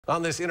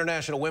On this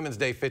International Women's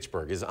Day,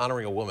 Fitchburg is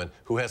honoring a woman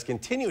who has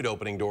continued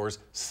opening doors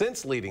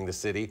since leading the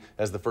city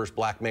as the first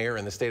black mayor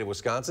in the state of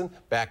Wisconsin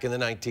back in the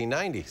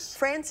 1990s.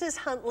 Frances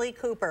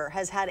Huntley-Cooper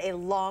has had a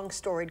long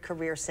storied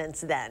career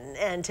since then,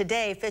 and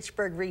today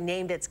Fitchburg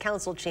renamed its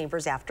council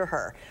chambers after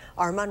her.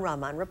 Arman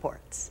Rahman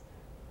reports.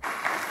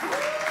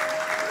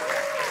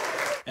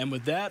 And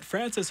with that,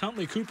 Frances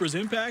Huntley-Cooper's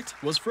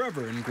impact was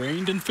forever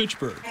ingrained in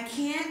Fitchburg. I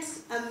can't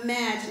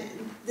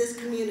imagine this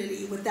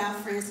community without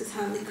Frances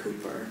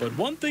Huntley-Cooper. But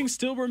one thing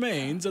still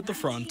remains at the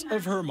front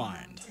of her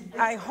mind.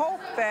 I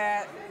hope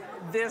that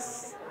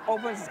this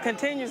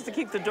continues to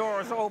keep the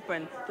doors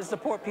open to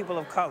support people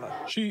of color.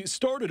 She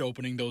started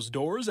opening those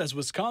doors as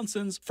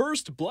Wisconsin's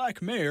first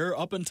black mayor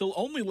up until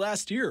only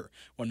last year,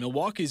 when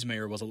Milwaukee's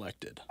mayor was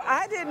elected.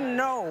 I didn't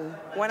know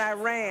when I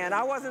ran.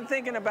 I wasn't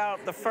thinking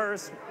about the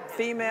first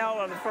female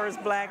or the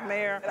first black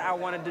mayor. I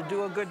wanted to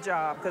do a good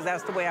job because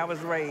that's the way I was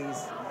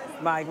raised.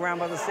 My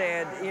grandmother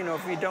said,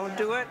 if you don't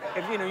do it,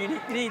 you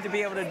need to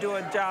be able to do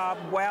a job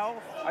well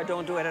or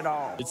don't do it at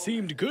all. It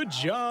seemed good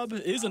job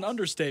is an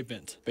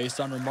understatement, based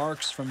on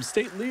remarks from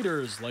state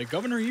leaders like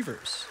Governor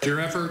Evers. Your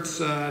efforts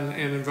and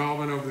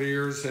involvement over the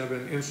years have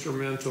been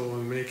instrumental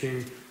in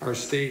making our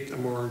state a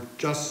more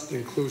just,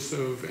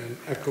 inclusive, and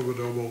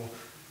equitable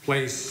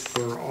place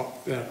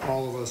that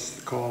all of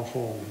us call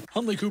home.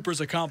 Huntley-Cooper's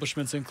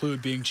accomplishments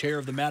include being chair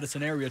of the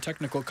Madison Area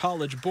Technical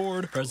College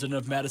Board, president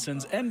of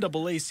Madison's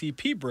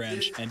NAACP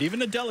branch, and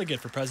even a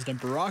delegate for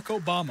President Barack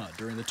Obama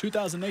during the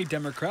 2008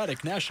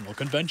 Democratic National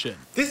Convention.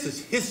 This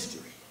is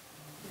history.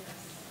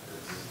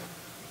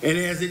 And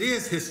as it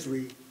is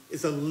history,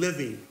 it's a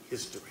living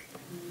history.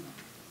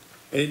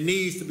 And it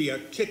needs to be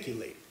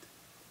articulated,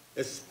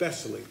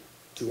 especially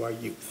to our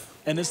youth.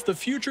 And it's the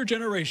future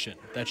generation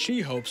that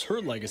she hopes her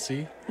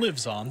legacy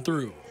lives on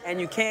through. And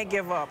you can't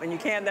give up, and you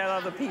can't let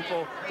other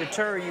people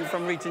deter you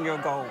from reaching your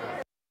goal.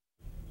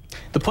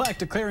 The plaque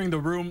declaring the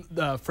room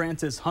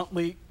Frances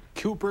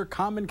Huntley-Cooper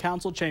Common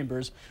Council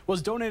Chambers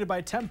was donated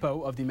by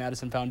Tempo of the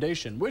Madison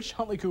Foundation, which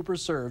Huntley-Cooper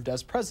served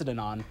as president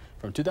on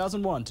from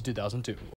 2001 to 2002.